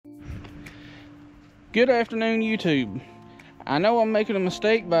Good afternoon, YouTube. I know I'm making a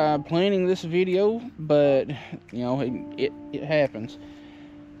mistake by planning this video, but you know, it happens.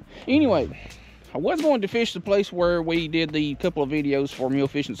 Anyway, I was going to fish the place where we did the couple of videos for Mule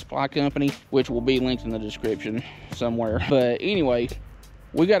Fishing Supply Company, which will be linked in the description somewhere. But anyway,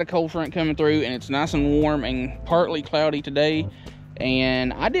 we got a cold front coming through and it's nice and warm and partly cloudy today.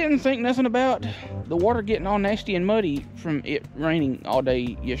 And I didn't think nothing about the water getting all nasty and muddy from it raining all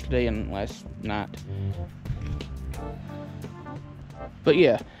day yesterday and last night. But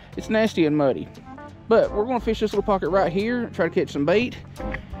yeah, it's nasty and muddy. But we're gonna fish this little pocket right here, try to catch some bait.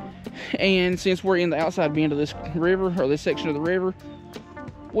 And since we're in the outside bend of this river, or this section of the river,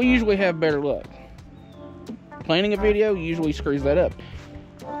 we usually have better luck. Planning a video usually screws that up.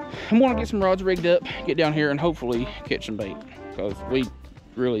 I'm gonna get some rods rigged up, get down here, and hopefully catch some bait, because we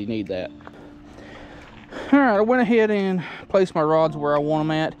really need that. All right, I went ahead and placed my rods where I want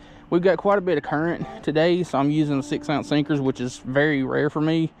them at. We've got quite a bit of current today, so I'm using 6-ounce sinkers, which is very rare for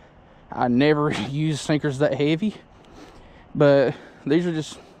me. I never use sinkers that heavy, but these are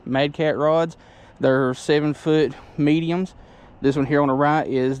just Mad Cat rods. They're 7-foot mediums. This one here on the right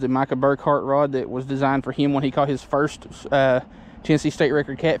is the Micah Burkhart rod that was designed for him when he caught his first Tennessee state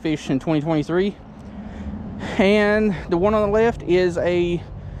record catfish in 2023. And the one on the left is a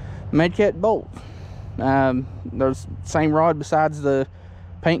Mad Cat bolt. There's same rod besides the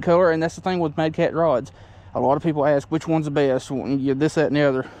paint color, and that's the thing with Mad Cat rods. A lot of people ask which one's the best, this, that, and the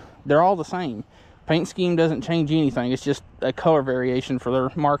other. They're all the same. Paint scheme doesn't change anything. It's just a color variation for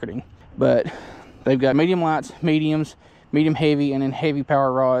their marketing. But they've got medium lights, mediums, medium heavy, and then heavy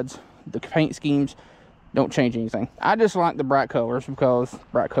power rods. The paint schemes don't change anything. I just like the bright colors because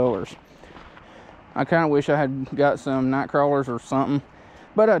bright colors. I kind of wish I had got some night crawlers or something,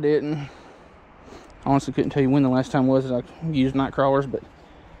 but I didn't. Honestly, couldn't tell you when the last time was that I used night crawlers, but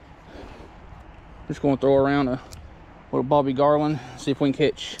just going to throw around a little Bobby Garland, see if we can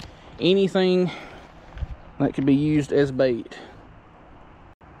catch anything that could be used as bait.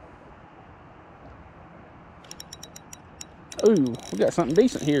 Ooh, we got something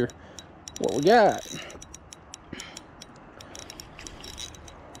decent here. What we got?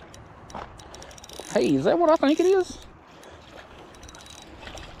 Hey, is that what I think it is?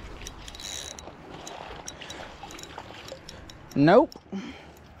 Nope.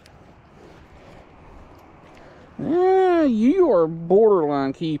 You are a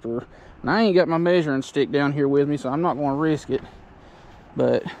borderline keeper. And I ain't got my measuring stick down here with me, so I'm not going to risk it.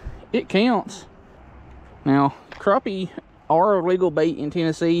 But it counts. Now, crappie are a legal bait in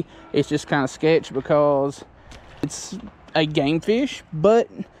Tennessee. It's just kind of sketch because it's a game fish. But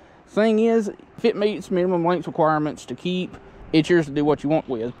thing is, if it meets minimum length requirements to keep, it's yours to do what you want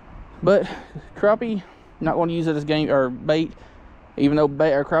with. But crappie, not going to use it as game or bait, even though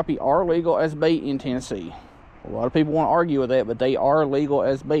crappie are legal as bait in Tennessee. A lot of people want to argue with that, but they are legal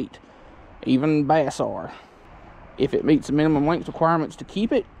as bait. Even bass are. If it meets the minimum length requirements to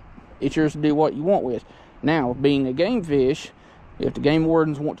keep it, it's yours to do what you want with. Now, being a game fish, if the game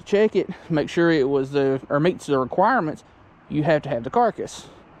wardens want to check it, make sure it was meets the requirements, you have to have the carcass,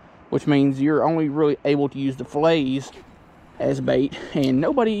 which means you're only really able to use the fillets as bait, and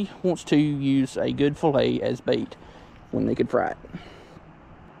nobody wants to use a good fillet as bait when they could fry it.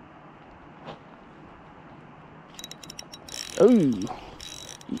 Ooh,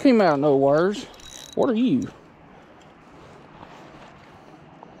 you came out of nowheres. What are you?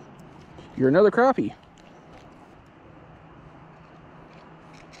 You're another crappie.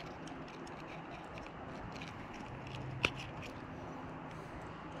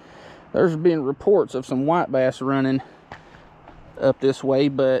 There's been reports of some white bass running up this way,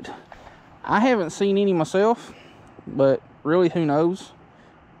 but I haven't seen any myself. But really, who knows?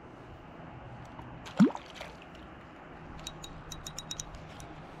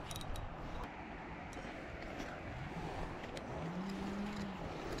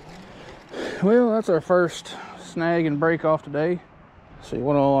 Well, that's our first snag and break off today. Let's see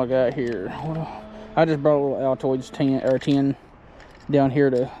what all I got here. I just brought a little Altoids 10 down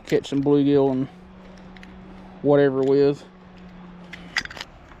here to catch some bluegill and whatever with,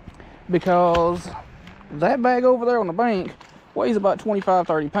 because that bag over there on the bank weighs about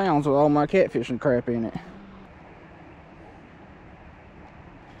 25-30 pounds with all my catfishing crap in it.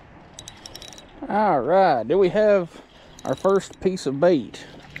 All right, do we have our first piece of bait?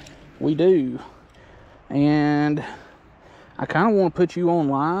 We do. And I kind of want to put you on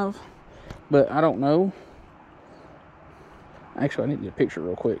live, but I don't know. Actually, I need to get a picture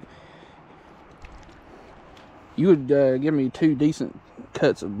real quick. You would give me 2 decent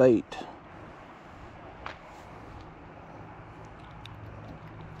cuts of bait.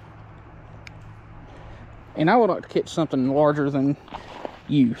 And I would like to catch something larger than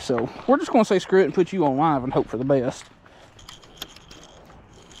you. So we're just going to say screw it and put you on live and hope for the best.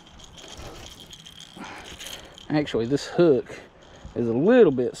 Actually, this hook is a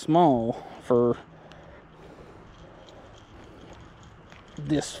little bit small for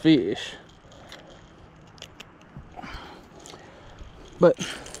this fish. But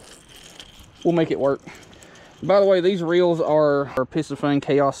we'll make it work. By the way, these reels are Piscifun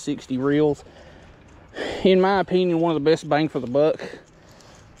Chaos 60 reels. In my opinion, one of the best bang for the buck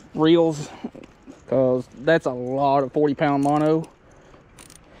reels, because that's a lot of 40-pound mono.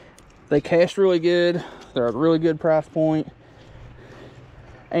 They cast really good. They're a really good price point,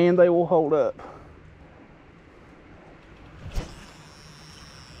 and they will hold up.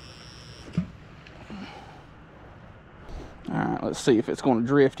 All right, let's see if it's going to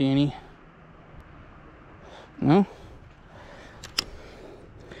drift any. No.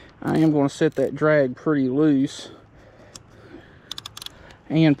 I am going to set that drag pretty loose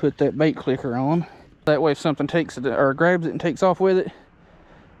and put that bait clicker on. That way if something takes it or grabs it and takes off with it,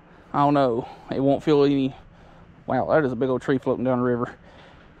 I don't know, it won't feel any, wow, that is a big old tree floating down the river,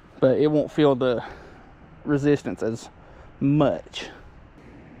 but it won't feel the resistance as much.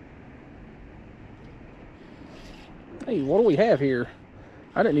 Hey, what do we have here?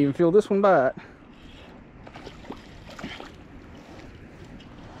 I didn't even feel this one bite.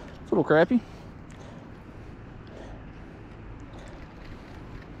 It's a little crappie.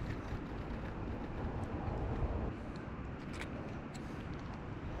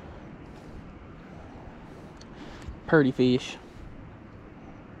 Purdy fish.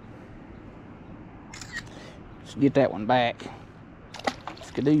 Let's get that one back.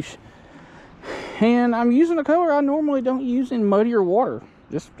 Skadoosh. And I'm using a color I normally don't use in muddier water.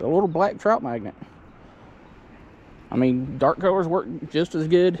 Just a little black trout magnet. I mean, dark colors work just as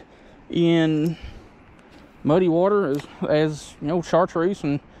good in muddy water as you know, chartreuse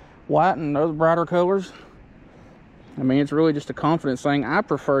and white and other brighter colors. I mean, it's really just a confidence thing. I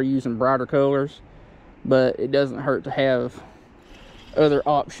prefer using brighter colors, but it doesn't hurt to have other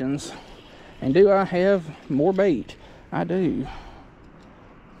options. And do I have more bait? I do.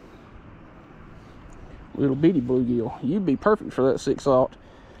 Little bitty bluegill. You'd be perfect for that 6-aught.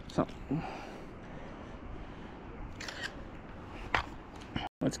 So,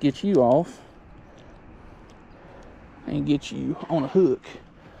 let's get you off and get you on a hook.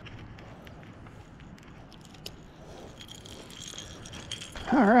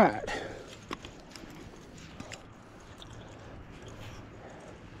 All right.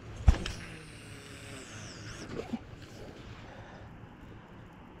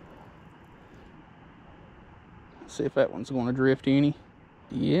 See if that one's going to drift any.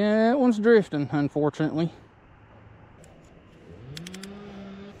 Yeah, that one's drifting, unfortunately.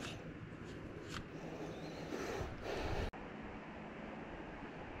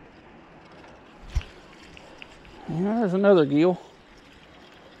 Yeah, there's another gill.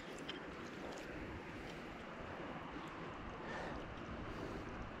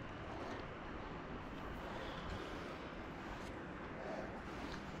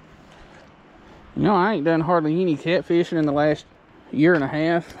 You know, I ain't done hardly any catfishing in the last year and a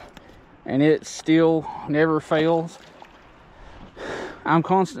half, and it still never fails. I'm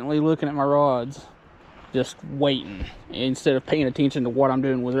constantly looking at my rods, just waiting, instead of paying attention to what I'm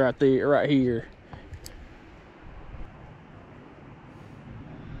doing with right there, right here.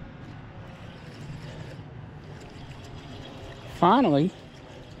 Finally,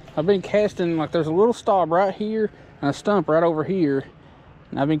 I've been casting, like, there's a little stop right here and a stump right over here,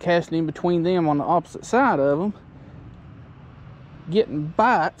 and I've been casting in between them on the opposite side of them, getting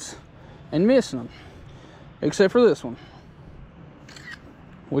bites and missing them. Except for this one.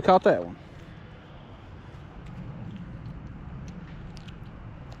 We caught that one. Finally,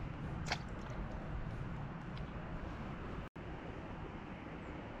 I've been casting, like, there's a little stop right here and a stump right over here,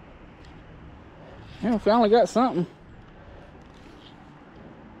 and I've been casting in between them on the opposite side of them, getting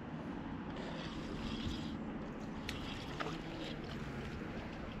bites and missing them. Yeah, finally got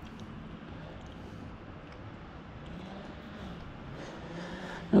something.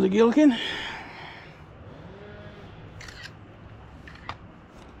 Another gillikin.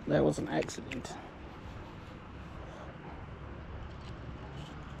 That was an accident.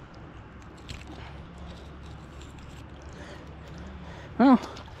 Well,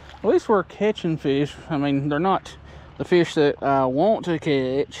 at least we're catching fish. I mean, they're not the fish that I want to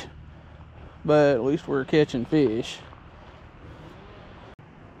catch, but at least we're catching fish.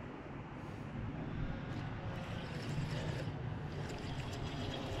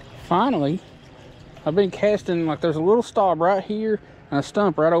 Finally, I've been casting, like, there's a little stop right here and a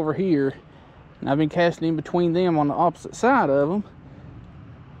stump right over here, And I've been casting in between them on the opposite side of them,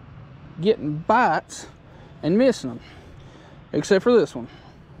 getting bites and missing them. Except for this one.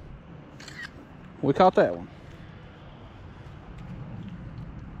 We caught that one.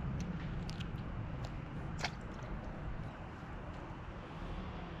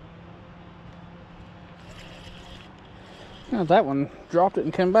 Now that one dropped it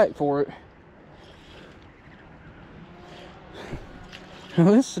and came back for it.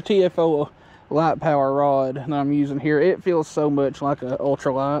 This is a TFO light power rod that I'm using here. It feels so much like an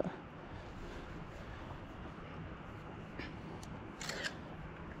ultralight.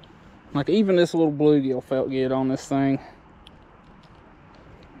 Like even this little bluegill felt good on this thing.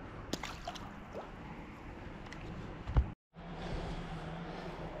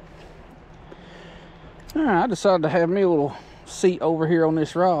 Alright, I decided to have me a little seat over here on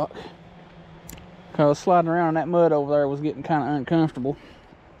this rock, because sliding around in that mud over there was getting kind of uncomfortable.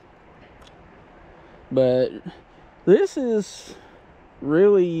 But this is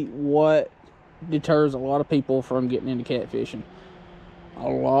really what deters a lot of people from getting into catfishing. A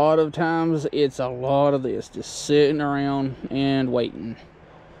lot of times it's a lot of this, just sitting around and waiting,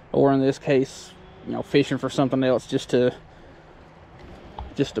 or in this case, you know, fishing for something else just to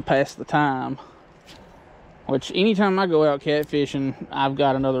pass the time. Which anytime I go out catfishing, I've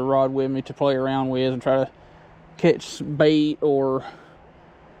got another rod with me to play around with and try to catch bait, or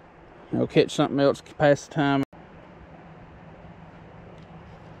you know, catch something else to pass the time.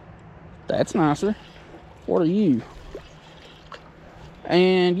 That's nicer. What are you?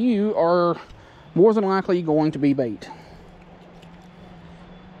 And you are more than likely going to be bait.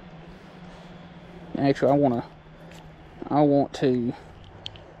 Actually, I want to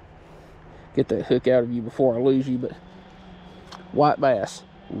get that hook out of you before I lose you. But white bass,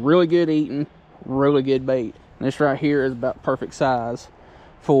 really good eating, really good bait. And this right here is about perfect size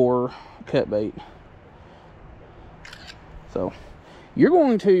for cut bait. So you're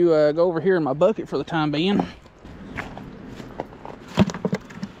going to go over here in my bucket for the time being.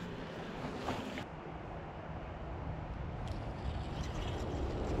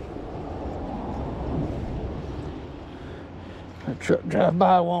 A truck drive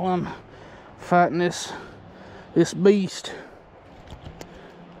by while I'm fighting this beast.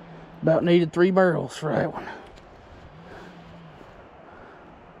 About needed 3 barrels for that one.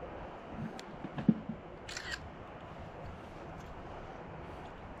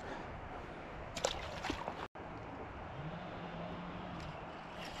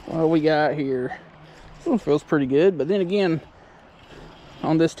 What we got here? This one feels pretty good, but then again,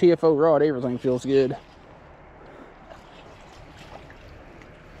 on this TFO rod, everything feels good.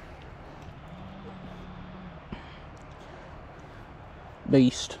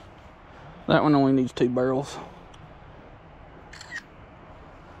 Beast. That one only needs 2 barrels.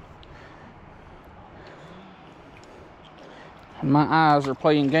 My eyes are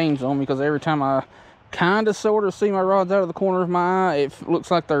playing games on me, because every time I kind of sort of see my rods out of the corner of my eye, it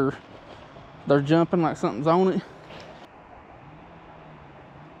looks like they're jumping, like something's on it.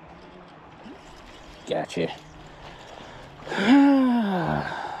 Gotcha.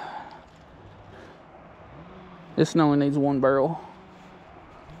 This only needs 1 barrel.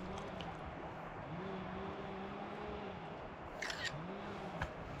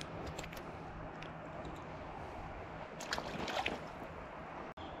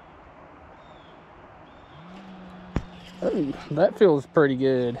 Oh, that feels pretty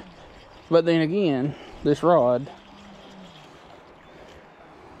good. But then again, this rod,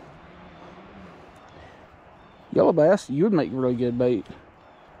 yellow bass, you would make really good bait.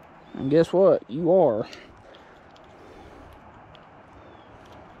 And guess what? You are.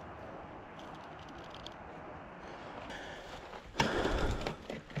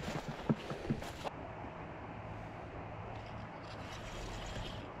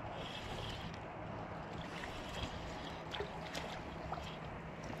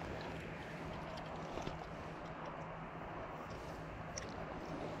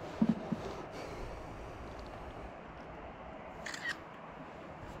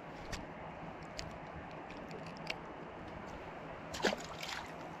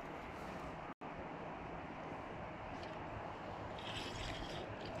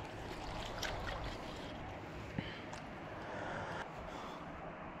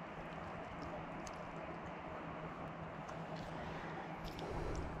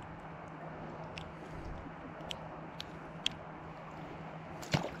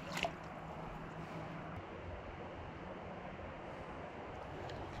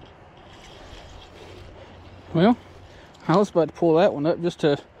 Well, I was about to pull that one up just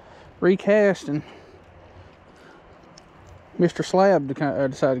to recast, and Mr. Slab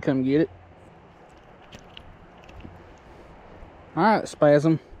decided to come get it. All right,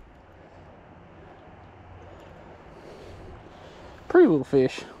 Spasm. Pretty little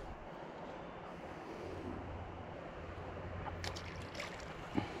fish.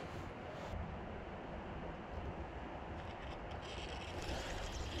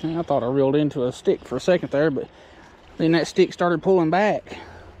 I thought I reeled into a stick for a second there, but then that stick started pulling back.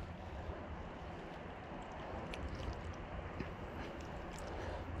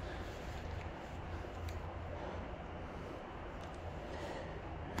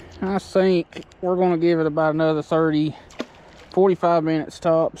 I think we're going to give it about another 30, 45 minutes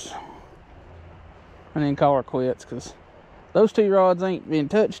tops, and then call her quits, because those two rods ain't been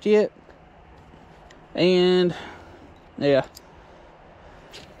touched yet. And yeah,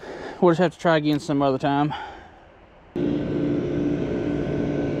 we'll just have to try again some other time.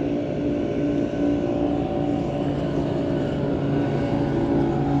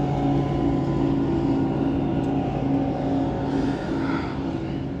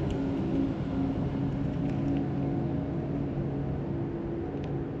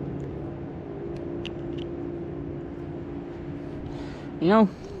 You know,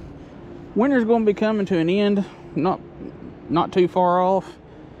 winter's going to be coming to an end, not too far off,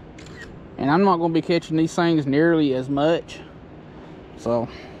 and I'm not going to be catching these things nearly as much. So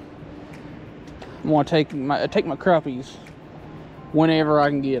I'm going to take my crappies whenever I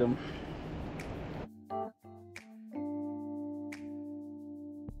can get them.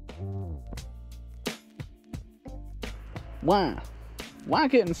 Why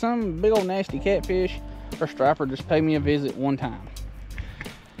couldn't some big old nasty catfish or striper just pay me a visit one time?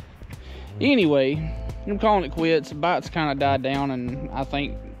 Anyway, I'm calling it quits. The bites kind of died down, and I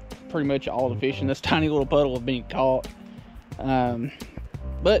think pretty much all the fish in this tiny little puddle have been caught.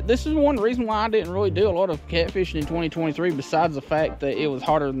 But this is one reason why I didn't really do a lot of catfishing in 2023, besides the fact that it was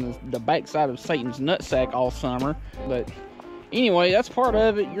harder than the backside of Satan's nutsack all summer. But anyway, that's part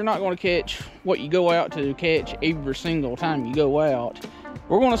of it. You're not going to catch what you go out to catch every single time you go out.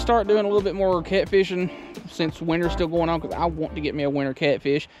 We're going to start doing a little bit more catfishing since winter's still going on, because I want to get me a winter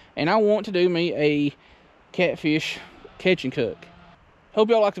catfish, and I want to do me a catfish catch and cook. Hope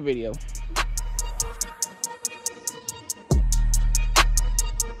y'all like the video.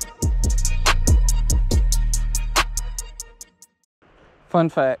 Fun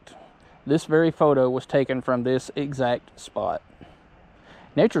fact, this very photo was taken from this exact spot.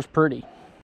 Nature's pretty.